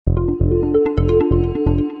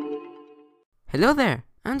Hello there,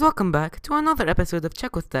 and welcome back to another episode of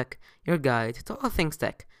Check with Tech, your guide to all things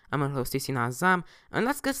tech. I'm your host Yassine Azam, and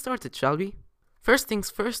let's get started, shall we? First things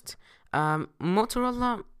first,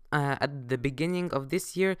 Motorola at the beginning of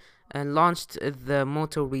this year launched the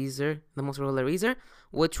Motorola Razr,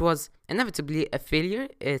 which was inevitably a failure.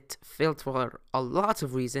 It failed for a lot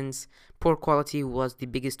of reasons. Poor quality was the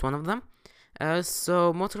biggest one of them.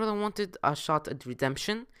 So Motorola wanted a shot at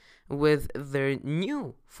redemption with their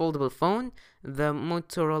new foldable phone, the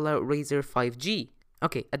Motorola Razr 5G.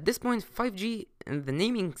 Okay, at this point, 5G, the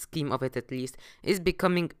naming scheme of it at least, is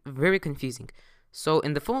becoming very confusing. So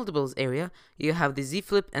in the foldables area, you have the Z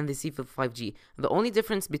Flip and the Z Flip 5G. The only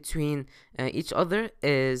difference between each other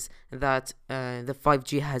is that the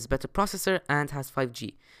 5G has better processor and has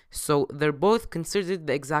 5G. So they're both considered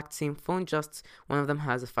the exact same phone, just one of them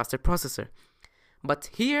has a faster processor. But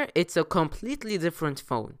here, it's a completely different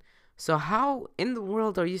phone. So how in the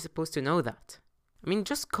world are you supposed to know that? I mean,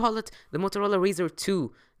 just call it the Motorola Razr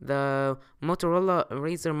 2, the Motorola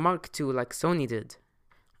Razr Mark II like Sony did.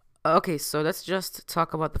 Okay, so let's just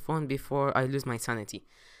talk about the phone before I lose my sanity.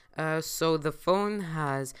 So the phone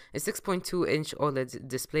has a 6.2-inch OLED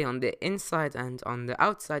display on the inside, and on the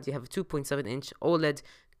outside you have a 2.7-inch OLED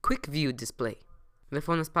quick view display. The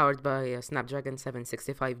phone is powered by a Snapdragon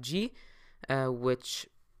 765G, which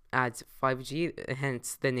adds 5G,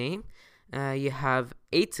 hence the name. You have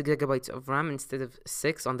 8GB of RAM instead of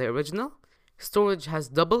 6 on the original. Storage has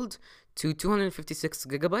doubled to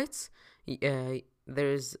 256GB.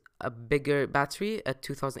 There's a bigger battery, a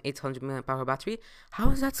 2800 mAh battery. How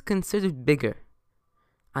is that considered bigger?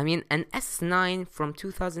 I mean, an S9 from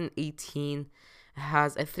 2018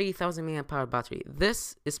 has a 3000 mAh battery.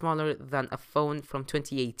 This is smaller than a phone from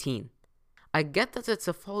 2018. I get that it's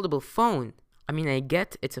a foldable phone.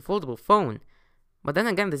 But then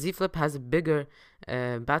again, the Z Flip has a bigger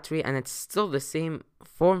battery and it's still the same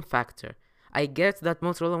form factor. I get that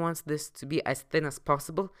Motorola wants this to be as thin as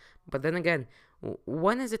possible, but then again,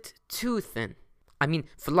 when is it too thin? I mean,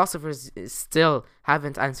 philosophers still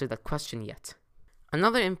haven't answered that question yet.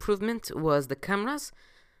 Another improvement was the cameras.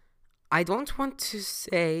 I don't want to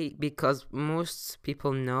say, because most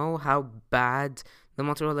people know how bad the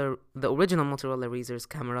original Motorola Razr's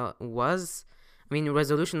camera was. I mean,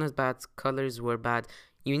 resolution was bad, colors were bad.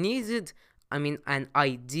 You needed, an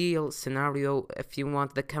ideal scenario if you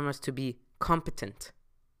want the cameras to be competent,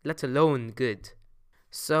 let alone good.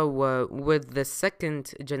 So with the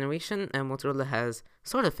second generation, Motorola has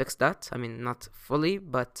sort of fixed that. I mean, not fully,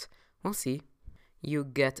 but we'll see. You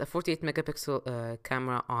get a 48 megapixel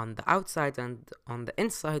camera on the outside, and on the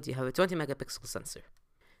inside you have a 20 megapixel sensor.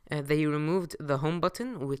 They removed the home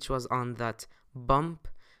button, which was on that bump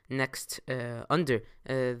next under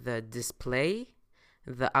the display,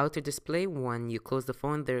 the outer display. When you close the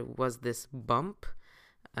phone, there was this bump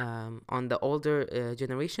on the older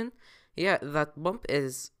generation. Yeah, that bump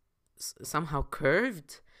is somehow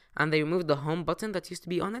curved, and they removed the home button that used to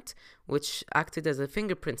be on it, which acted as a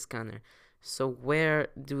fingerprint scanner. So where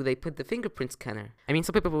do they put the fingerprint scanner? I mean,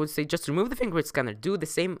 some people would say just remove the fingerprint scanner, do the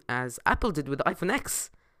same as Apple did with the iPhone X,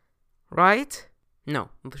 right? No,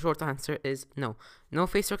 the short answer is no. No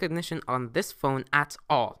face recognition on this phone at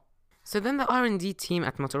all. So then the R&D team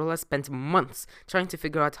at Motorola spent months trying to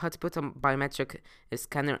figure out how to put a biometric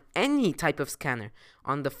scanner, any type of scanner,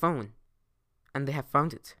 on the phone. And they have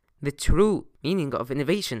found it. The true meaning of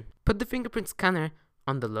innovation. Put the fingerprint scanner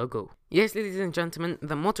on the logo. Yes, ladies and gentlemen,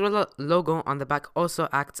 the Motorola logo on the back also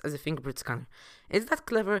acts as a fingerprint scanner. Is that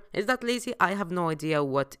clever? Is that lazy? I have no idea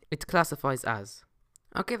what it classifies as.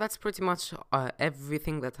 Okay, that's pretty much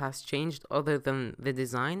everything that has changed other than the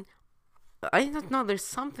design. I don't know, there's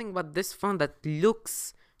something about this phone that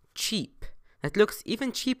looks cheap. That looks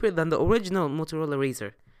even cheaper than the original Motorola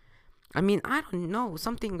Razr. I mean, I don't know,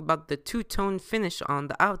 something about the two-tone finish on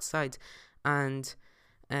the outside and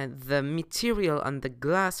the material and the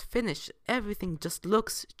glass finish, everything just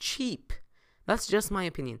looks cheap. That's just my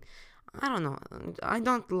opinion. I don't know, I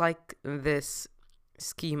don't like this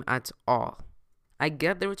scheme at all. I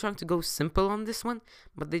get they were trying to go simple on this one,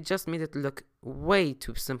 but they just made it look way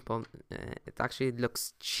too simple. It actually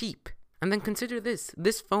looks cheap. And then consider this.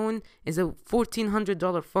 This phone is a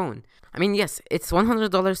 $1,400 phone. I mean, yes, it's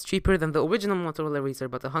 $100 cheaper than the original Motorola Razr,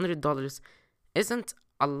 but $100 isn't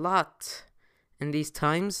a lot in these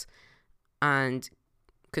times. And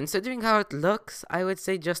considering how it looks, I would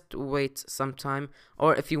say just wait some time.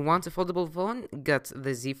 Or if you want a foldable phone, get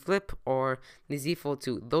the Z Flip or the Z Fold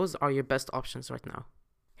 2. Those are your best options right now.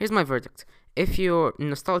 Here's my verdict. If you're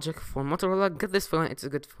nostalgic for Motorola, get this phone. It's a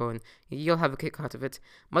good phone. You'll have a kick out of it.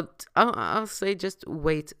 But I'll say just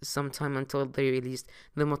wait some time until they release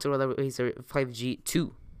the Motorola Razr 5G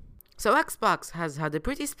 2. So Xbox has had a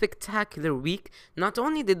pretty spectacular week. Not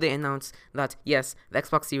only did they announce that, yes, the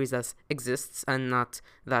Xbox Series S exists and not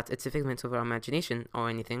that it's a figment of our imagination or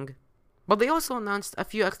anything, but they also announced a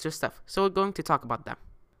few extra stuff, so we're going to talk about them.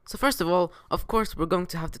 So first of all, of course, we're going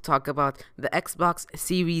to have to talk about the Xbox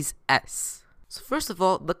Series S. So first of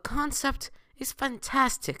all, the concept is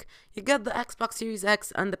fantastic. You get the Xbox Series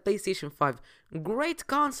X and the PlayStation 5. Great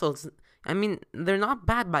consoles. I mean, they're not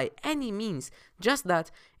bad by any means, just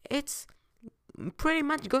that it's pretty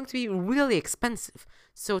much going to be really expensive.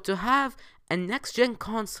 So to have a next-gen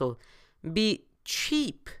console be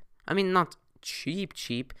cheap, I mean not cheap,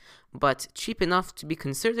 but cheap enough to be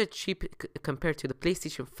considered cheap compared to the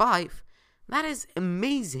PlayStation 5, that is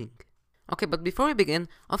amazing. Okay, but before we begin,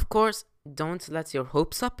 of course, don't let your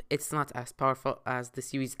hopes up. It's not as powerful as the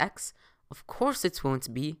Series X. Of course it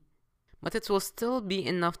won't be. But it will still be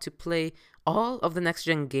enough to play all of the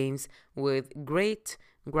next-gen games with great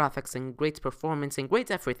graphics and great performance and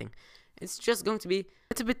great everything. It's just going to be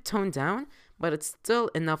a bit toned down, but it's still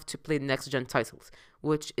enough to play next-gen titles,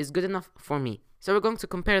 which is good enough for me. So we're going to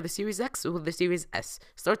compare the Series X with the Series S,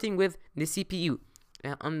 starting with the CPU.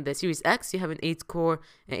 On the Series X, you have an 8-core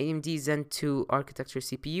AMD Zen 2 architecture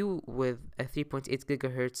CPU with a 3.8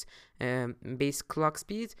 GHz base clock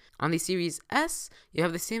speed. On the Series S, you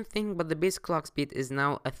have the same thing, but the base clock speed is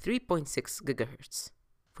now a 3.6 GHz.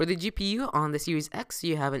 For the GPU, on the Series X,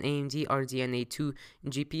 you have an AMD RDNA 2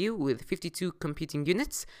 GPU with 52 computing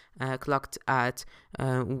units, clocked at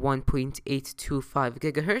 1.825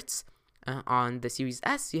 GHz. On the Series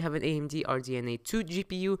S, you have an AMD RDNA 2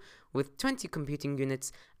 GPU with 20 computing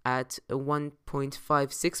units at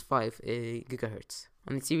 1.565 GHz.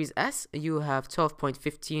 On the Series S, you have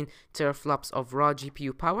 12.15 teraflops of raw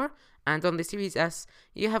GPU power, and on the Series S,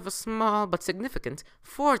 you have a small but significant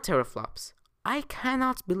 4 teraflops. I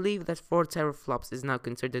cannot believe that 4 teraflops is now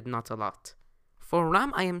considered not a lot. For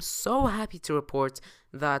RAM, I am so happy to report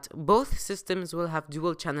that both systems will have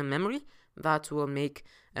dual channel memory. That will make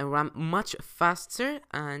RAM much faster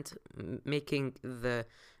and making the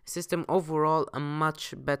system overall a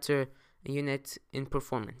much better unit in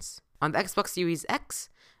performance. On the Xbox Series X,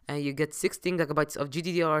 you get 16 GB of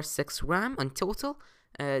GDDR6 RAM in total.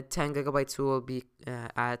 10 GB will be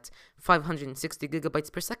at 560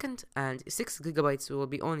 GB per second, and 6 GB will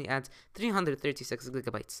be only at 336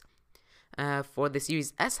 GB. For the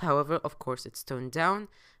Series S, however, of course, it's toned down.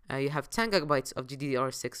 You have 10 GB of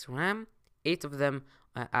GDDR6 RAM, 8 of them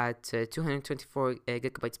at 224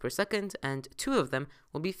 GB per second, and 2 of them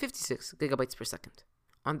will be 56 GB per second.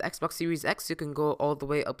 On the Xbox Series X, you can go all the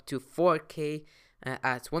way up to 4K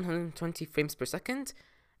at 120 frames per second,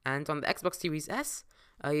 and on the Xbox Series S,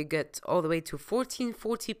 you get all the way to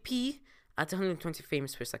 1440p at 120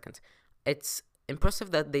 frames per second. It's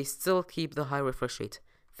impressive that they still keep the high refresh rate.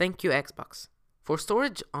 Thank you, Xbox. For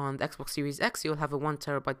storage, on the Xbox Series X, you'll have a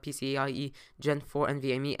 1TB PCIe Gen 4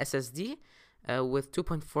 NVMe SSD with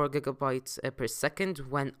 2.4 GB per second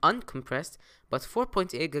when uncompressed, but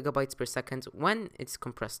 4.8 GB per second when it's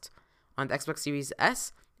compressed. On the Xbox Series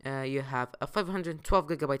S, you have a 512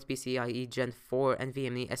 GB PCIe Gen 4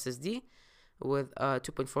 NVMe SSD with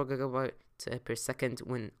 2.4 GB per second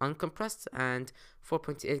when uncompressed and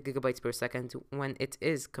 4.8 GB per second when it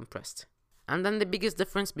is compressed. And then the biggest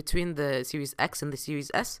difference between the Series X and the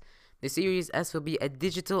Series S, the Series S will be a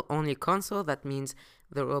digital-only console. That means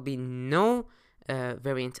there will be no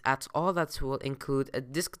variant at all that will include a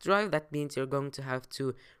disk drive. That means you're going to have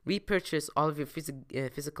to repurchase all of your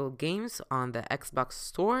physical games on the Xbox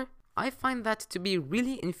Store. I find that to be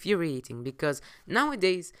really infuriating because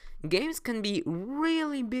nowadays games can be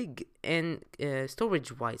really big in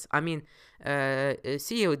storage wise. I mean,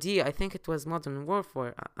 COD, I think it was Modern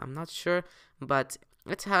Warfare, I'm not sure, but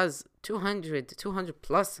it has 200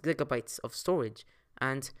 plus gigabytes of storage,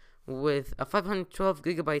 and with a 512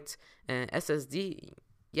 gigabyte SSD,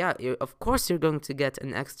 yeah, of course you're going to get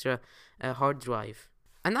an extra hard drive.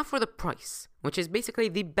 And now for the price, which is basically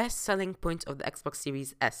the best selling point of the Xbox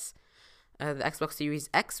Series S. The Xbox Series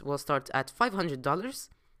X will start at $500,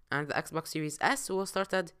 and the Xbox Series S will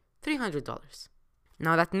start at $300.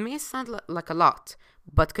 Now that may sound like a lot,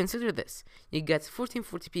 but consider this. You get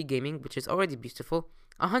 1440p gaming, which is already beautiful,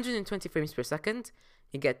 120 frames per second,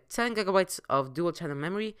 you get 10 GB of dual channel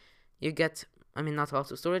memory, you get, I mean not a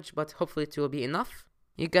lot of storage, but hopefully it will be enough.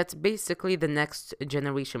 You get basically the next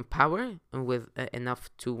generation power with enough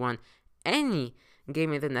to run any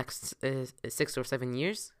game in the next 6 or 7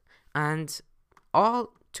 years. And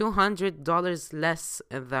all $200 less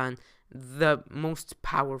than the most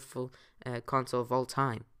powerful console of all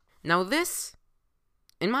time. Now this,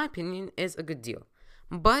 in my opinion, is a good deal.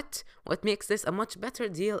 But what makes this a much better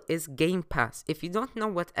deal is Game Pass. If you don't know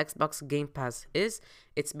what Xbox Game Pass is,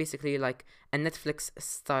 it's basically like a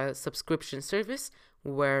Netflix-style subscription service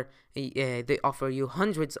where they offer you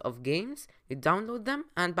hundreds of games, you download them,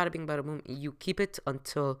 and bada bing bada boom, you keep it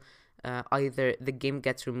until either the game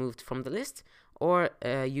gets removed from the list or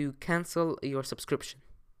you cancel your subscription.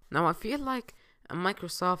 Now I feel like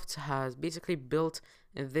Microsoft has basically built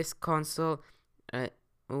this console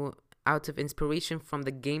out of inspiration from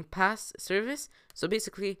the Game Pass service. So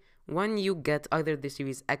basically, when you get either the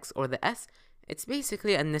Series X or the S, it's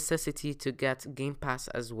basically a necessity to get Game Pass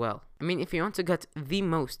as well. I mean, if you want to get the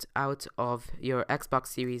most out of your Xbox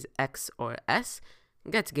Series X or S,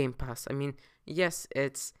 get Game Pass. I mean, yes,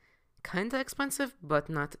 it's kinda expensive, but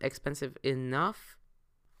not expensive enough.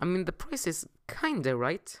 I mean, the price is kinda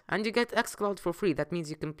right, and you get xCloud for free. That means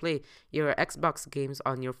you can play your Xbox games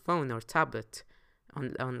on your phone or tablet,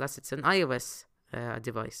 unless it's an iOS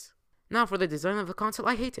device. Now, for the design of the console,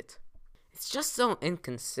 I hate it. It's just so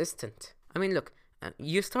inconsistent. I mean, look,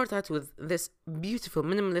 you start out with this beautiful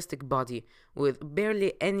minimalistic body with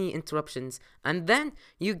barely any interruptions, and then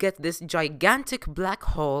you get this gigantic black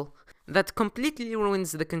hole that completely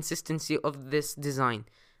ruins the consistency of this design.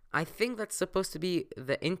 I think that's supposed to be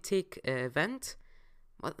the intake vent,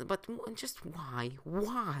 but just why?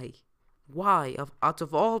 Why? Out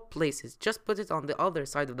of all places, just put it on the other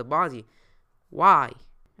side of the body. Why?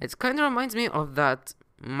 It kind of reminds me of that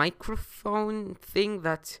microphone thing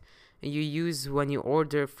that you use when you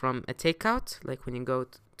order from a takeout, like when you go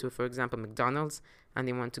to, for example, McDonald's, and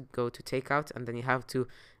you want to go to takeout, and then you have to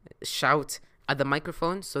shout at the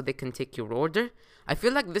microphone so they can take your order. I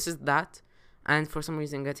feel like this is that, and for some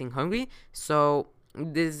reason getting hungry. So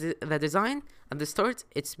the design at the start,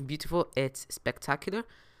 it's beautiful, it's spectacular,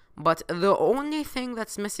 but the only thing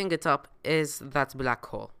that's messing it up is that black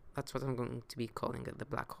hole. That's what I'm going to be calling it, the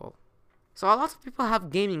black hole. So a lot of people have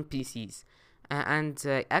gaming PCs, and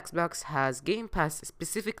Xbox has Game Pass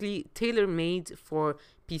specifically tailor-made for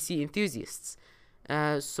PC enthusiasts.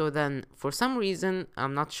 So then, for some reason,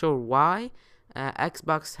 I'm not sure why,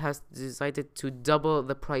 Xbox has decided to double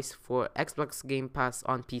the price for Xbox Game Pass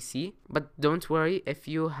on PC. But don't worry, if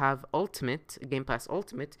you have Ultimate, Game Pass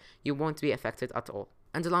Ultimate, you won't be affected at all.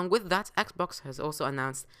 And along with that, Xbox has also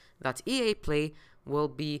announced that EA Play will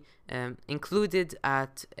be included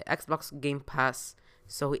at Xbox Game Pass.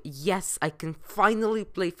 So yes, I can finally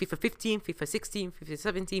play FIFA 15, FIFA 16, FIFA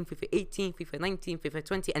 17, FIFA 18, FIFA 19, FIFA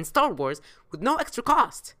 20, and Star Wars with no extra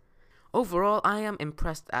cost. Overall, I am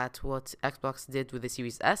impressed at what Xbox did with the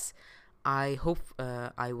Series S. I hope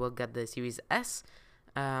I will get the Series S.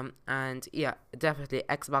 And yeah, definitely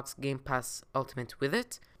Xbox Game Pass Ultimate with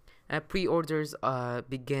it. Pre-orders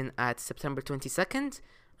begin at September 22nd,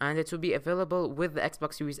 and it will be available with the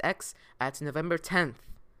Xbox Series X at November 10th.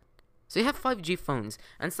 So you have 5G phones,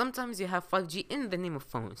 and sometimes you have 5G in the name of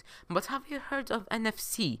phones. But have you heard of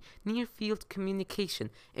NFC, Near Field Communication?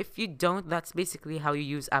 If you don't, that's basically how you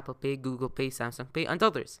use Apple Pay, Google Pay, Samsung Pay, and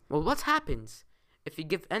others. Well, what happens if you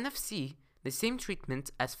give NFC the same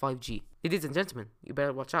treatment as 5G? Ladies and gentlemen, you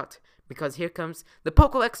better watch out, because here comes the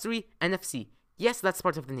Poco X3 NFC. Yes, that's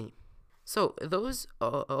part of the name. So, those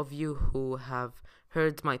of you who have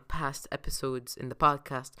heard my past episodes in the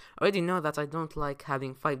podcast already know that I don't like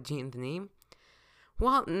having 5G in the name.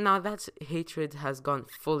 Well, now that hatred has gone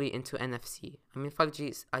fully into NFC. I mean,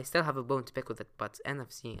 5G, I still have a bone to pick with it, but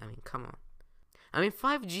NFC, I mean, come on. I mean,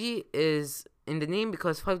 5G is in the name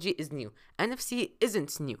because 5G is new. NFC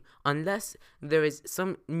isn't new, unless there is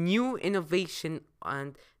some new innovation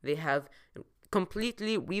and they have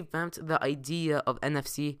completely revamped the idea of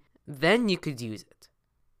NFC, then you could use it.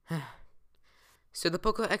 So the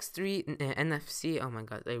Poco X3 NFC, oh my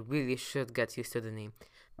god, I really should get used to the name.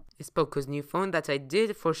 It's Poco's new phone that I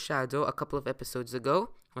did foreshadow a couple of episodes ago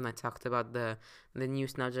when I talked about the new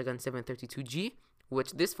Snapdragon 732G,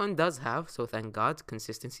 which this phone does have, so thank god,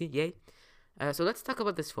 consistency, yay. So let's talk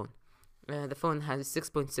about this phone. The phone has a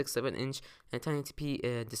 6.67-inch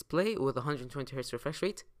 1080p display with 120Hz refresh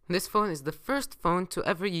rate. This phone is the first phone to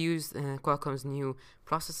ever use Qualcomm's new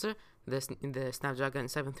processor, the Snapdragon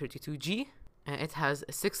 732G. It has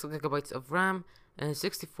 6 GB of RAM,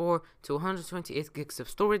 64 to 128 gigs of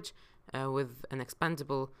storage, with an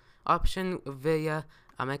expandable option via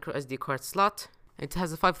a micro SD card slot. It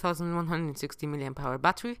has a 5160 mAh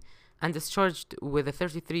battery and is charged with a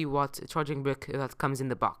 33-watt charging brick that comes in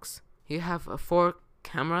the box. You have 4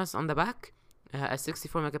 cameras on the back, a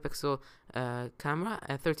 64 megapixel camera,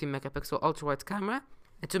 a 13 megapixel ultra wide camera,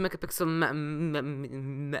 a 2 megapixel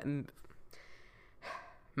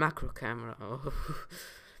macro camera,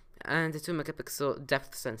 and a 2 megapixel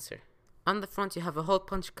depth sensor. On the front, you have a hole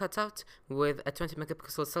punch cutout with a 20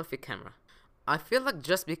 megapixel selfie camera. I feel like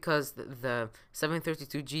just because the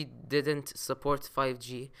 732G didn't support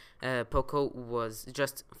 5G, Poco was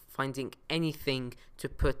just finding anything to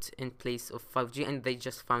put in place of 5G, and they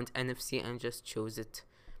just found NFC and just chose it.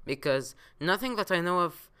 Because nothing that I know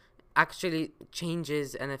of actually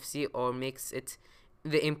changes NFC or makes it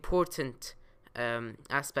the important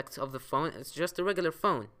aspect of the phone. It's just a regular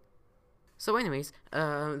phone. So anyways,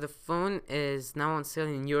 the phone is now on sale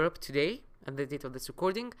in Europe today, at the date of this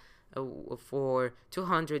recording, for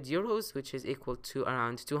 €200, which is equal to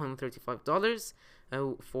around $235,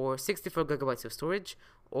 for 64 gigabytes of storage,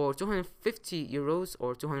 or €250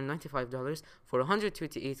 or $295 for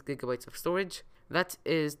 128 gigabytes of storage. That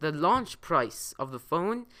is the launch price of the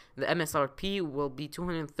phone. The MSRP will be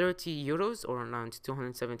 €230 or around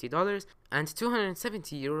 $270, and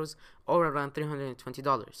 €270 or around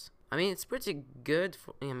 $320. I mean, it's pretty good.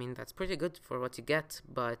 That's pretty good for what you get,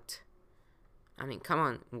 but I mean, come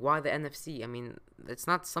on, why the NFC? I mean, it's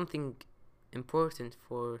not something important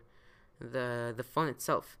for the phone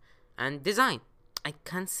itself. And design, I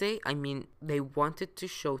can't say. I mean, they wanted to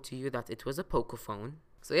show to you that it was a Poco phone.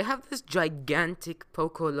 So you have this gigantic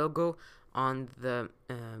Poco logo on the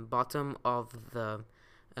bottom of the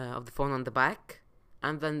phone on the back,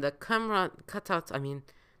 and then the camera cutout. I mean,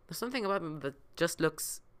 there's something about it that just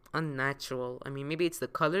looks unnatural. I mean, maybe it's the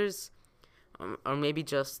colors, or maybe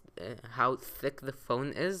just how thick the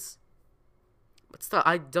phone is. But still,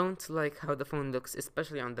 I don't like how the phone looks,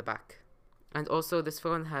 especially on the back. And also, this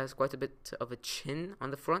phone has quite a bit of a chin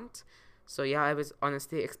on the front. So yeah, I was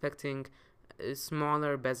honestly expecting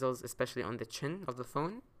smaller bezels, especially on the chin of the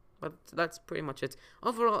phone. But that's pretty much it.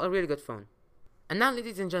 Overall, a really good phone. And now,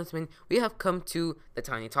 ladies and gentlemen, we have come to the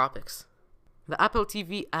tiny topics. The Apple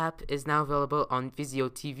TV app is now available on Vizio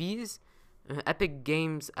TVs. Epic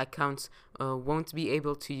Games accounts won't be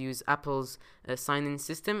able to use Apple's sign-in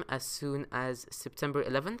system as soon as September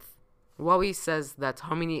 11th. Huawei says that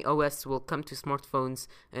Harmony OS will come to smartphones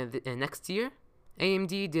next year.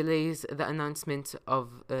 AMD delays the announcement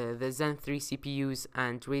of the Zen 3 CPUs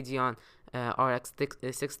and Radeon RX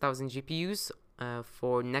 6000 GPUs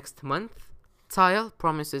for next month. Tile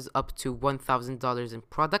promises up to $1,000 in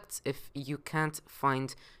products if you can't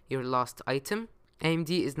find your lost item. AMD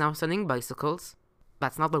is now selling bicycles.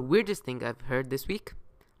 That's not the weirdest thing I've heard this week.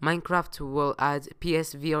 Minecraft will add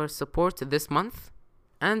PSVR support this month.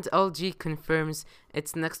 And LG confirms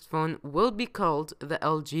its next phone will be called the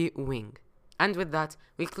LG Wing. And with that,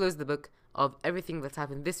 we close the book of everything that's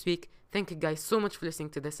happened this week. Thank you guys so much for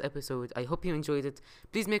listening to this episode. I hope you enjoyed it.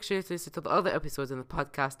 Please make sure to listen to the other episodes in the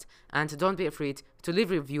podcast, and don't be afraid to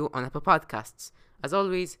leave a review on Apple Podcasts. As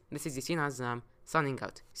always, this is Yassine Azam signing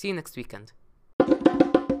out. See you next weekend.